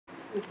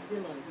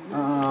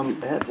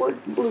Edward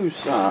Blue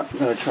Sock. I'm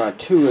going to try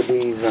two of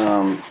these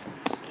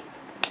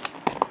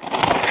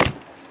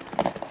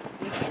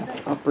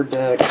Upper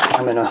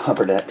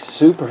Deck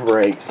Super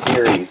Break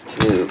Series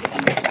 2.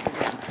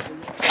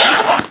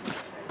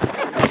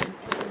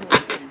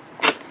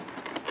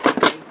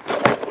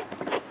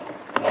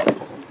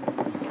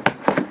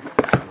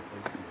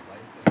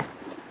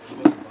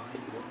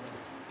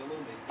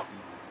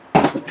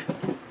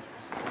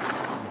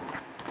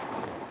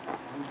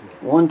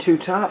 One, two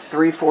top,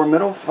 3, 4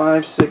 middle,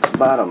 5, 6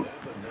 bottom.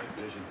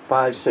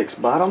 5, 6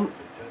 bottom.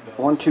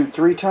 1, 2,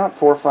 3 top,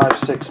 4, 5,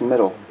 6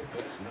 middle.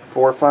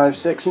 4, 5,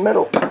 6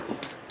 middle.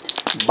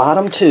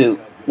 Bottom 2.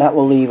 That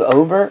will leave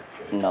over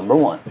number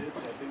 1.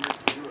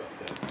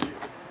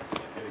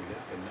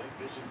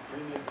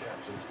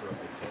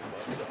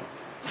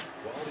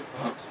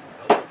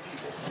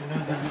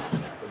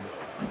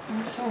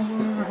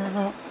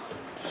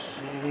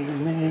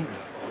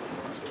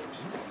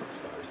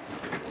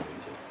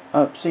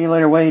 See you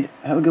later, Wade.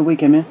 Have a good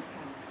weekend, man.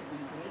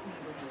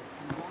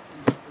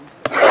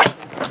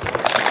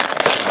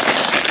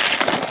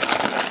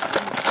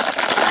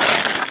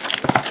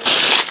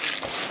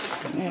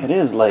 Yeah, it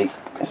is late.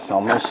 It's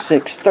almost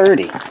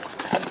 6:30.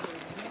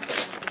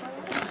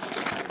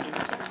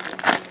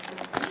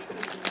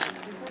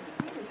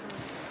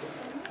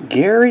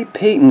 Gary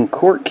Payton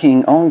Court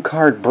King on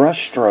card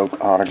brushstroke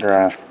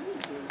autograph.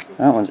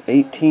 That one's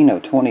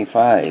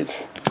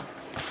 18/25.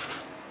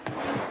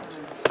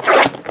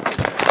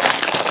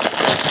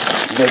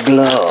 The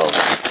glove.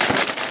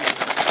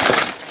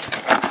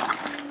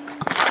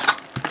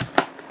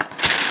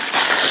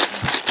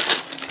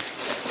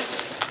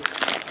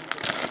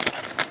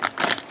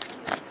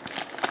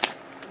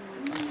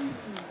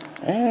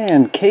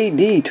 And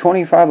KD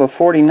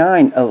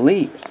 25/49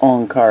 Elite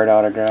on card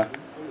autograph.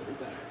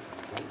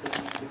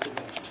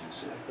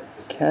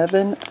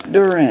 Kevin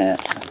Durant.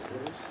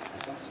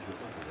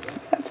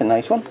 That's a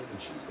nice one.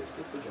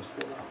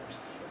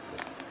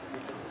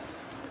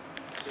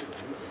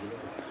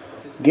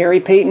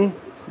 Gary Payton,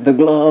 the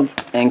glove,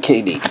 and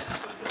KD.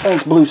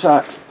 Thanks, Blue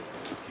Sox.